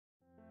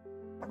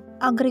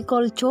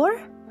Agriculture?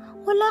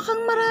 Wala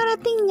kang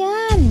mararating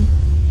yan.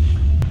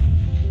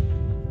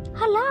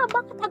 Hala,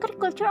 bakit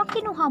agriculture ang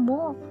kinuha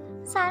mo?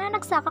 Sana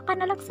nagsaka ka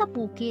na lang sa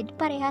bukid,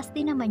 parehas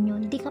din naman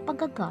yun, di ka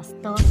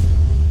pagagastos.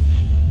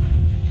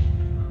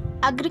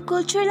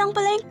 Agriculture lang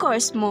pala yung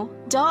course mo.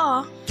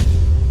 Duh!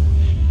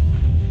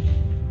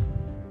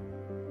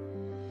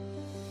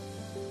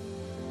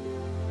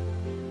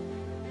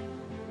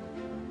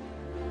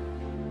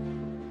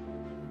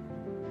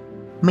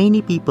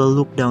 Many people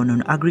look down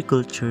on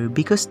agriculture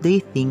because they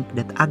think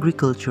that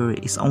agriculture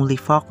is only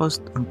focused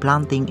on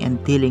planting and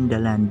tilling the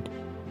land.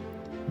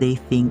 They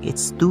think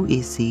it's too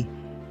easy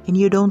and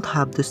you don't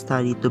have to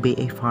study to be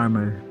a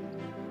farmer.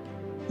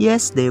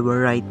 Yes, they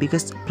were right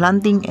because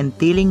planting and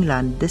tilling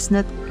land does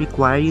not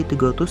require you to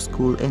go to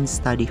school and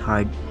study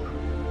hard.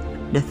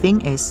 The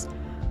thing is,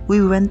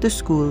 we went to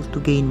school to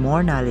gain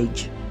more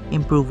knowledge,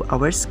 improve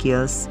our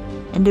skills,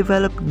 and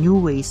develop new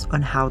ways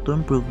on how to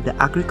improve the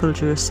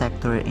agriculture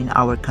sector in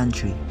our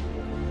country.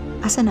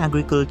 As an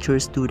agriculture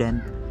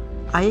student,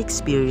 I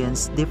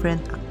experienced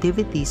different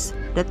activities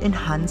that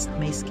enhanced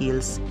my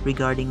skills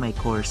regarding my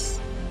course.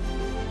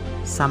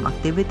 Some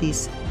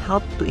activities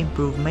helped to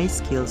improve my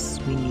skills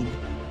we need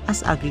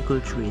as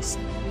agriculturists.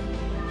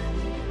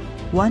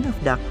 One of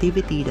the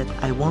activity that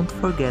I won't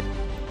forget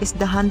is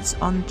the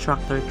hands-on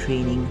tractor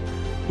training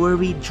where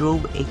we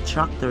drove a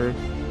tractor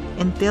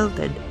and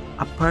tilted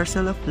a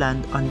parcel of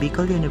land on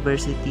Bicol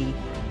University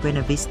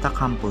Buena Vista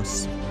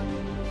campus.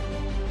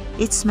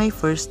 It's my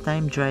first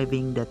time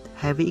driving that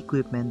heavy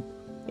equipment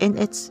and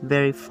it's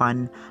very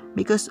fun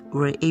because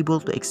we're able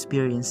to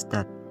experience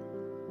that.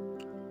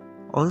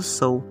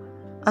 Also,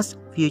 as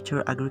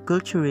future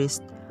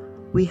agriculturists,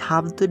 we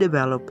have to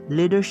develop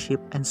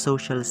leadership and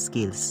social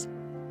skills.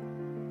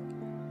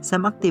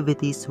 Some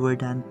activities were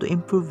done to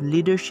improve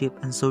leadership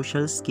and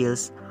social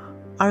skills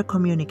are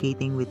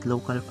communicating with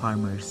local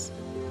farmers,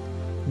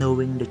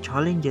 knowing the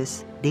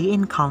challenges they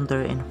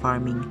encounter in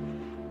farming,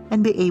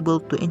 and be able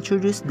to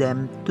introduce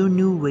them to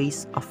new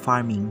ways of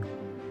farming.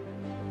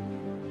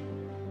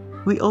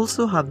 We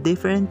also have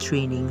different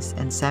trainings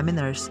and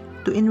seminars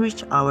to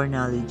enrich our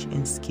knowledge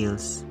and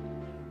skills.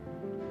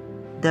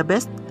 The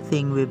best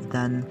thing we've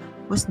done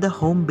was the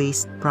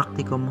home-based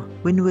practicum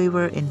when we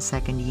were in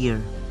second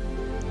year.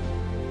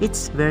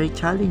 It's very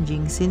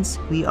challenging since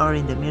we are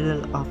in the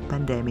middle of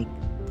pandemic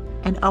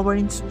and our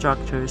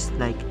instructors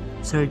like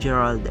Sir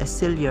Gerald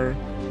Esilier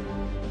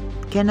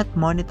cannot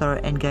monitor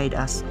and guide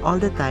us all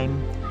the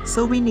time,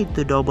 so we need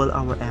to double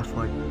our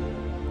effort.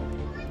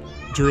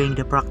 During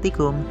the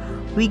practicum,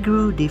 we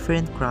grew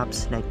different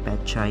crops like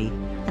petchay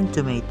and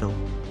tomato.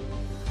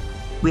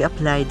 We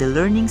applied the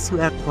learnings we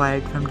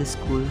acquired from the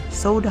school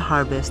so the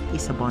harvest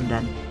is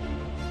abundant.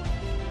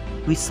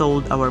 We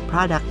sold our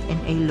product in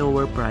a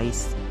lower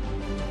price.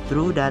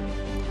 Through that,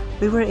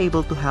 we were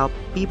able to help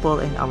people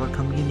in our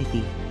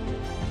community.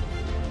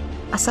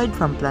 Aside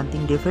from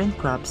planting different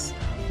crops,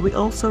 we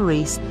also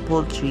raised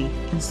poultry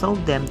and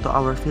sold them to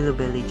our fellow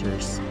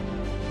villagers.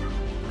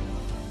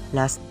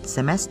 Last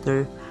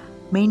semester,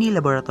 many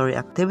laboratory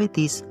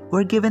activities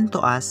were given to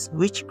us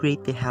which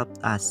greatly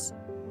helped us.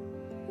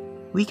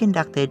 We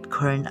conducted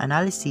corn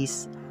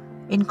analysis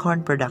in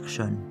corn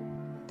production.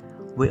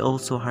 We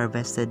also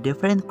harvested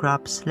different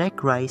crops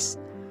like rice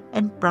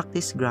and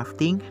practiced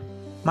grafting,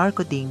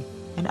 marcotting,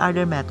 and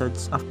other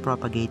methods of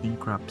propagating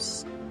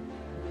crops.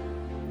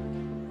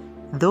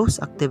 Those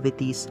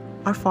activities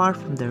are far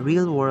from the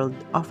real world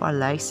of a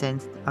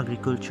licensed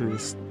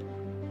agriculturist.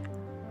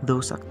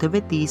 Those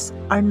activities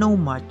are no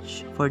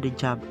match for the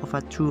job of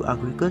a true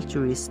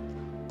agriculturist,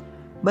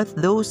 but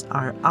those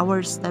are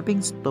our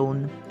stepping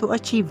stone to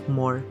achieve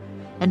more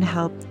and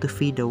help to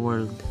feed the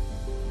world.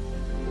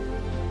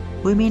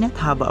 We may not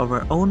have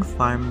our own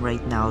farm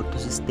right now to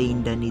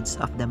sustain the needs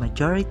of the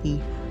majority,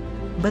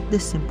 but the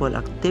simple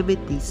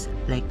activities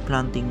like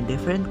planting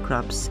different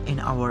crops in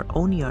our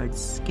own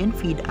yards can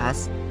feed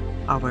us,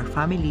 our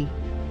family,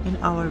 and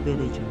our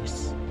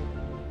villagers.